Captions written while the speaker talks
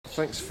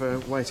Thanks for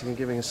waiting and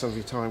giving us some of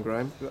your time,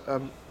 Graham.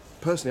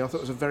 Personally, I thought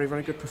it was a very,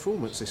 very good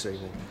performance this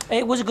evening.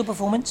 It was a good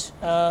performance.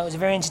 It was a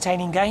very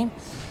entertaining game.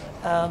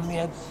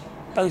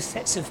 Both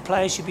sets of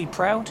players should be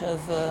proud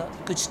of a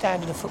good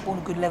standard of football,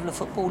 a good level of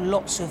football.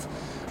 Lots of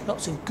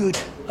good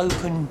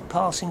open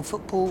passing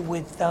football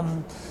with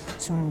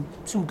some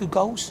good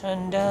goals.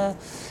 And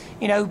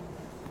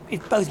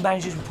if both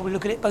managers would probably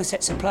look at it, both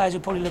sets of players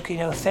would probably look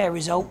at a fair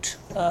result.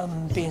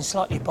 Being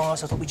slightly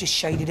biased, I thought we just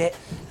shaded it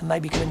and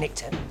maybe could have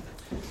nicked it.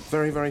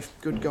 Very, very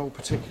good goal,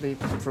 particularly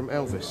from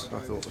Elvis, I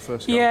thought, the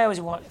first goal. Yeah, it was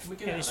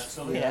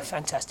a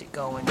fantastic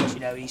goal, and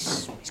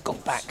he's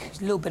got back. He's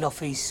a little bit off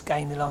his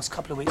game the last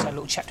couple of weeks. I had a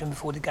little chat to him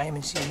before the game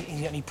and see if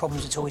he got any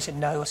problems at all. He said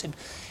no. I said,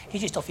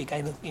 he's just off your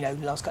game. The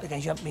last couple of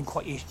games you haven't been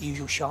quite your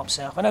usual sharp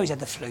self. I know he's had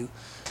the flu,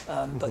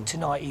 but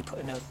tonight he put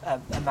in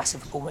a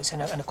massive performance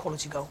and a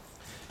quality goal.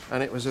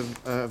 And it was a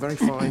very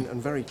fine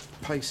and very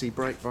pacey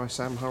break by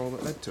Sam Hurrell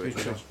that led to it.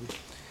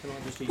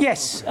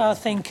 Yes, I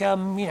think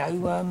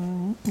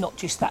not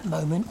just that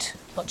moment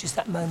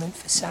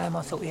for Sam.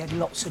 I thought we had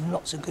lots and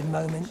lots of good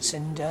moments,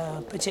 and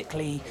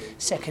particularly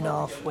second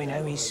half.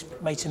 He's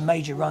made some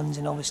major runs,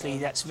 and obviously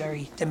that's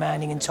very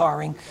demanding and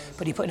tiring.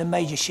 But he put in a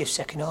major shift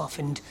second half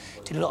and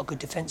did a lot of good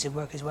defensive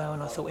work as well.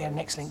 And I thought we had an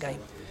excellent game.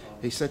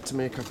 He said to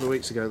me a couple of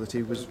weeks ago that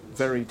he was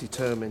very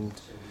determined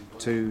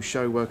to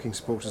show working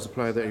supporters the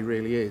player that he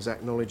really is,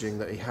 acknowledging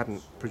that he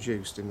hadn't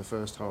produced in the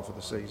first half of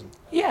the season.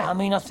 Yeah, I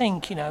mean, I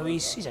think he's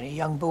only a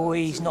young boy.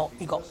 He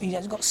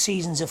hasn't got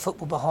seasons of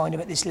football behind him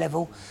at this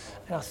level,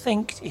 and I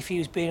think if he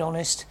was being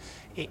honest,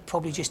 it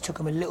probably just took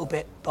him a little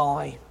bit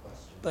by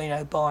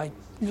a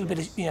little bit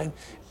of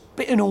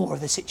bit in awe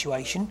of the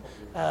situation,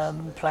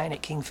 playing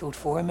at Kingfield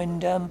for him,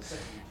 and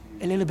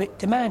a little bit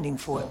demanding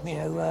for him,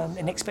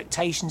 and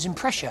expectations and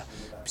pressure.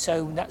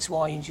 So that's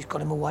why you just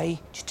got him away,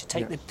 just to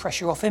take the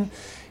pressure off him,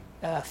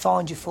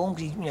 find your form,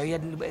 because he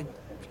had a little bit.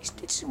 He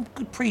did some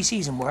good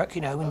pre-season work,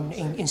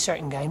 in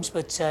certain games,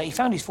 but he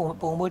found his form at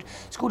Bournemouth,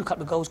 scored a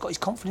couple of goals, got his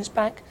confidence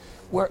back,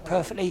 worked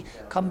perfectly,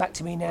 come back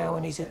to me now,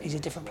 and he's a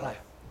different player.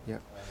 Yeah,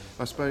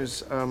 I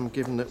suppose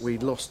given that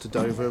we'd lost to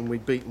Dover and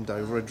we'd beaten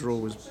Dover, a draw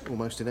was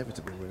almost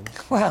inevitable, really.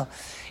 Well,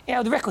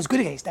 the record's good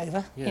against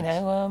Dover.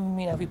 Yes.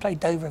 If we played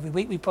Dover every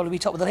week, we'd probably be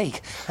top of the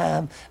league.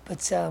 But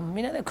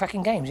they're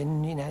cracking games,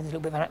 and there's a little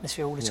bit of an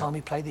atmosphere all the time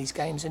we play these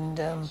games, and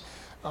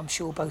I'm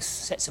sure both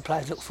sets of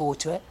players look forward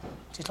to it,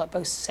 just like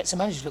both sets of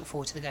managers look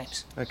forward to the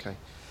games. Okay.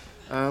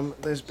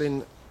 There's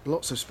been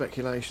lots of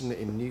speculation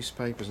in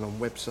newspapers and on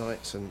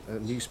websites and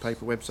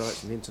newspaper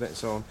websites and the internet and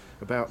so on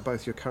about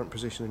both your current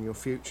position and your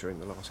future in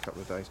the last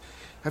couple of days.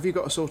 Have you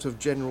got a sort of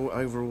general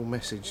overall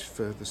message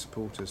for the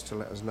supporters to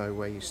let us know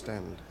where you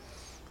stand?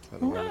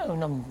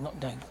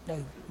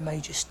 No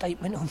major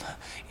statement.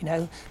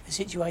 The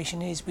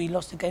situation is we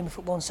lost a game of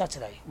football on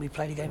Saturday. We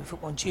played a game of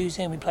football on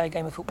Tuesday, and we play a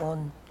game of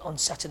football on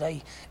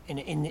Saturday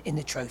in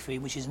the trophy,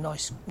 which is a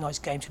nice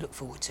game to look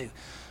forward to.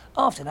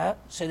 After that,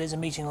 so there's a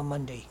meeting on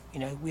Monday.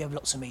 We have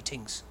lots of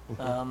meetings. We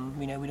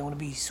don't want to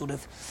be sort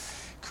of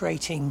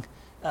creating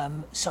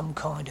some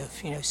kind of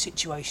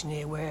situation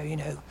here where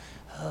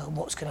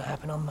what's going to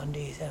happen on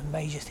Monday. Is there a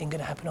major thing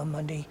going to happen on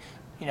Monday?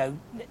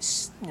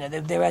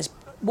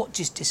 What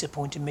just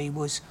disappointed me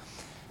was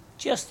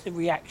just the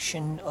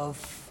reaction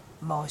of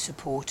my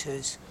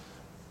supporters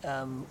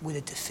with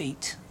a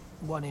defeat.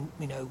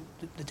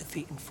 The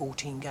defeat in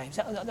 14 games.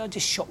 That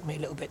just shocked me a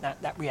little bit,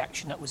 that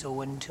reaction, that was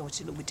all, and I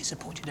was a little bit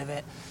disappointed of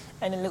it,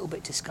 and a little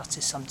bit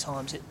disgusted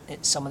sometimes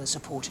at some of the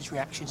supporters'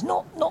 reactions.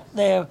 Not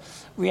their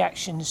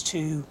reactions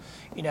to,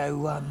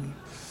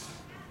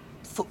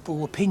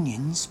 football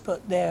opinions,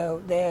 but their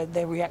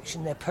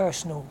reaction, their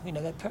personal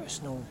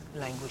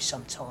language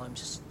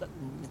sometimes, the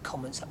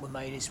comments that were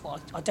made is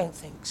what I don't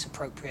think is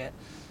appropriate,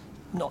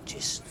 not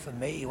just for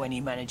me or any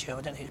manager.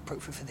 I don't think it's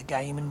appropriate for the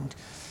game, and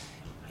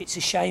it's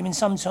a shame, and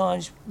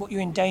sometimes what you're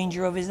in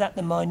danger of is that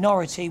the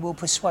minority will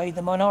persuade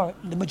the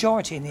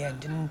majority in the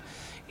end, and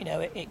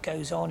it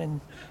goes on, and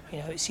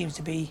it seems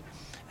to be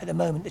at the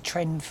moment the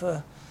trend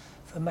for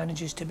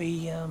managers to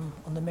be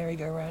on the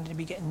merry-go-round and to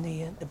be getting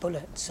the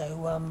bullet.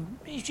 So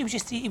it was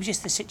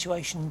just the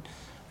situation,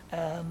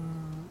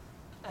 and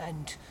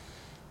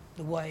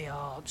the way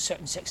our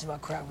certain sections of our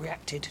crowd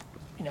reacted.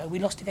 We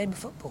lost a game of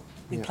football.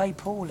 We played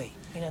poorly.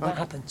 That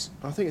happens.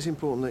 I think it's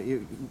important that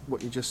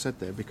what you just said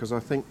there, because I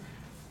think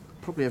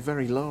probably a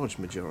very large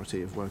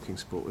majority of working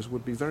supporters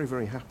would be very,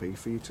 very happy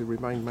for you to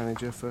remain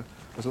manager for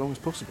as long as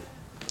possible.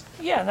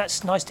 Yeah,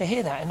 that's nice to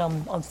hear that, and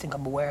I think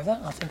I'm aware of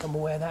that. I think I'm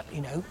aware that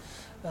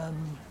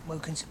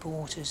Woking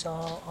supporters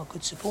are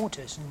good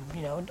supporters,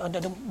 and I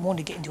don't want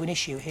to get into an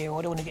issue here.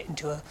 I don't want to get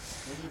into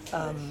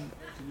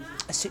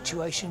a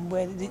situation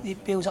where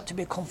it builds up to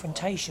be a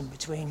confrontation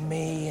between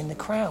me and the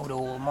crowd,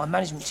 or my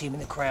management team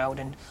and the crowd,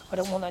 and I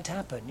don't want that to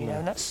happen.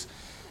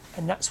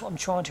 And that's what I'm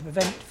trying to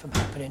prevent from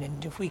happening.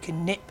 And if we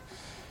can nip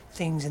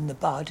things in the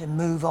bud and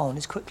move on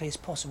as quickly as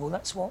possible,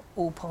 that's what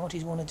all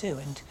parties want to do,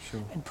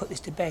 and put this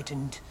to bed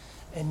and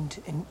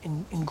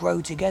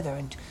grow together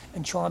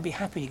and try and be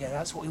happy together.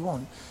 That's what we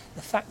want.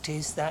 The fact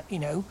is that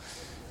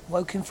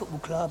Woking Football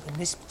Club and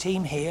this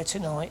team here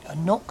tonight are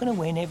not going to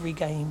win every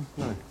game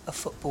of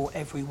football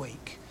every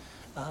week.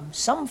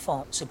 Some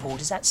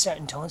supporters at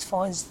certain times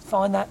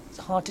find that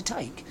hard to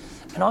take,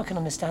 and I can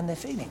understand their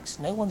feelings.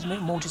 No one's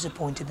more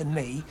disappointed than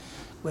me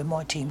when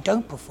my team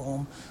don't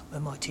perform,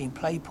 when my team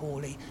play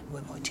poorly,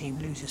 when my team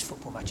loses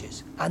football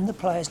matches. And the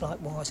players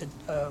likewise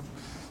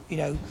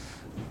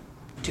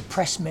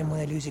depress men when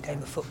they lose a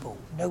game of football.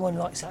 No one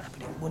likes that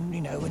happening.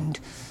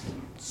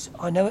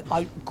 And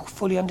I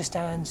fully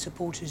understand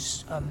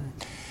supporters'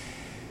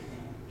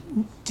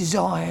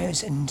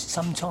 desires, and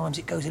sometimes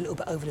it goes a little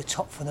bit over the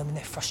top for them, and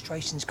their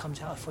frustrations comes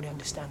out. I fully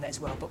understand that as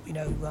well. But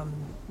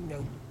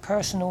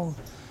personal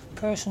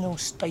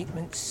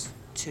statements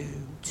to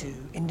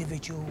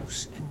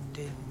individuals and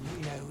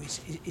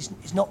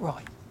is not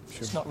right. Sure.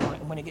 It's not right,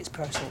 and when it gets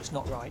personal, it's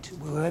not right.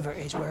 Wherever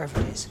it is,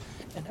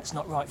 and that's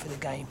not right for the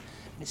game.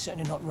 And it's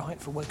certainly not right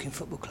for Woking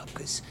Football Club,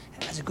 because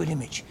it has a good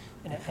image,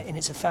 and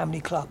it's a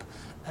family club.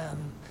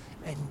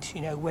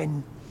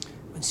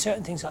 When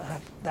certain things like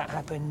that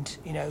happened,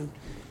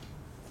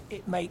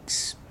 it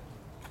makes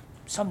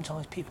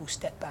sometimes people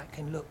step back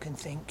and look and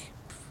think.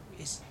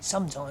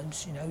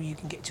 Sometimes you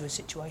can get to a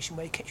situation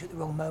where it catch you at the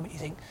wrong moment. You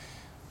think,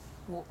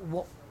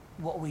 what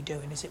are we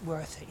doing? Is it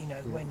worth it?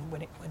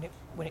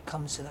 When it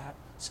comes to that.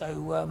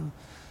 So,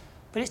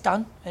 but it's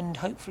done, and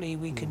hopefully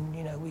we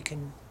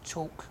can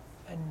talk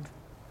and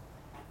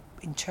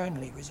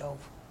internally resolve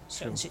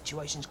certain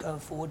situations going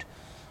forward.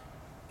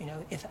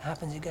 If it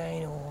happens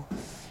again, or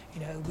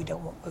we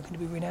don't want Woking to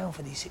be renowned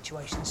for these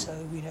situations.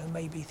 So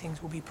maybe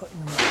things will be put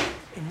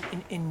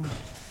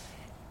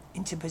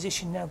into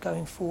position now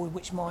going forward,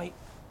 which might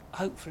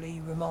hopefully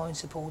remind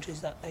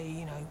supporters that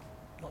they,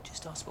 not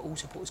just us, but all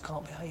supporters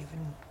can't behave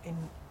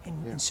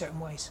in certain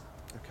ways.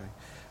 Okay.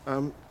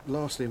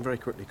 Lastly, and very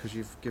quickly, because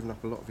you've given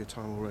up a lot of your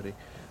time already,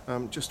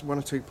 just 1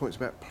 or 2 points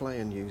about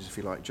player news, if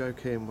you like. Joe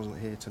Keane wasn't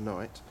here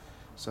tonight,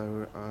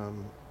 so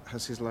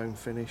has his loan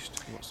finished?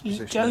 What's the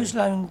position? Joe's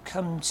loan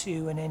come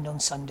to an end on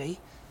Sunday,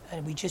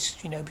 and we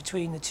just,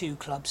 between the two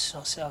clubs,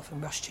 ourselves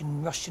and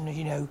Rushton,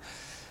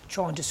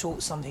 trying to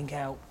sort something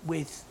out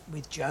with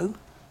Joe,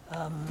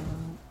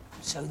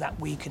 so that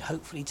we can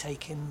hopefully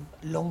take him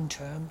long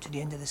term to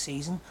the end of the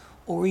season,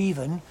 or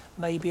even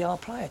maybe our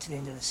player to the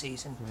end of the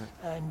season,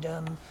 and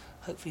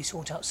hopefully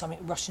sort out something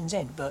at Rushton's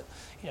end. But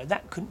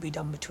that couldn't be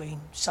done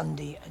between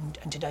Sunday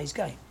and today's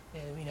game.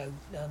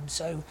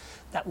 So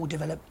that will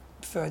develop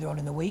further on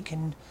in the week,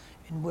 and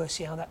we'll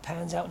see how that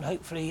pans out, and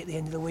hopefully at the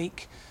end of the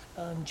week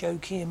Joe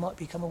Keane might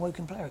become a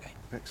Woking player again.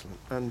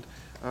 Excellent.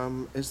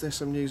 And is there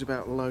some news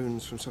about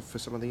loans for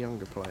some of the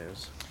younger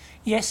players?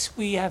 Yes,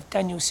 we have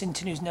Daniel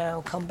Sinton, who's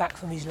now come back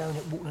from his loan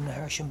at Walton and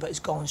Hersham, but has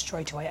gone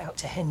straight away out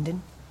to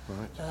Hendon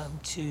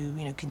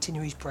to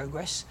continue his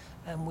progress.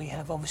 And we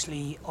have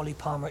obviously Ollie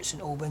Palmer at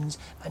St Albans,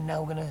 and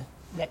now we're going to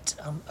let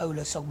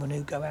Ola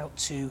Sogmanu go out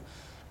to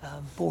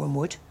Boreham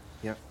Wood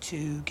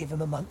to give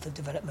him a month of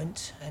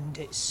development. And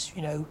it's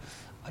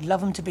I'd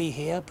love them to be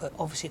here, but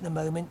obviously at the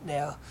moment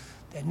they're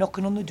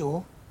knocking on the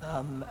door,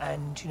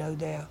 and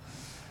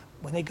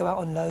when they go out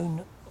on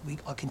loan,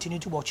 I continue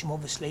to watch them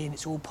obviously, and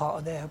it's all part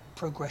of their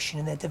progression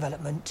and their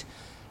development.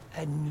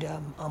 And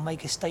I'll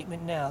make a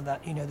statement now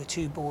that the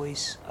two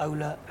boys,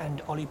 Ola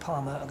and Ollie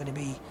Palmer, are going to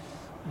be,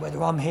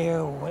 whether I'm here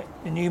or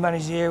the new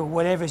manager's here or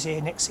whatever's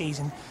here next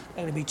season,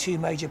 they're going to be two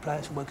major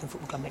players for Woking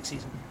Football Club next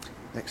season.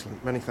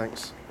 Excellent. Many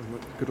thanks, and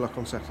good luck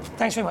on Saturday.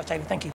 Thanks very much, David. Thank you.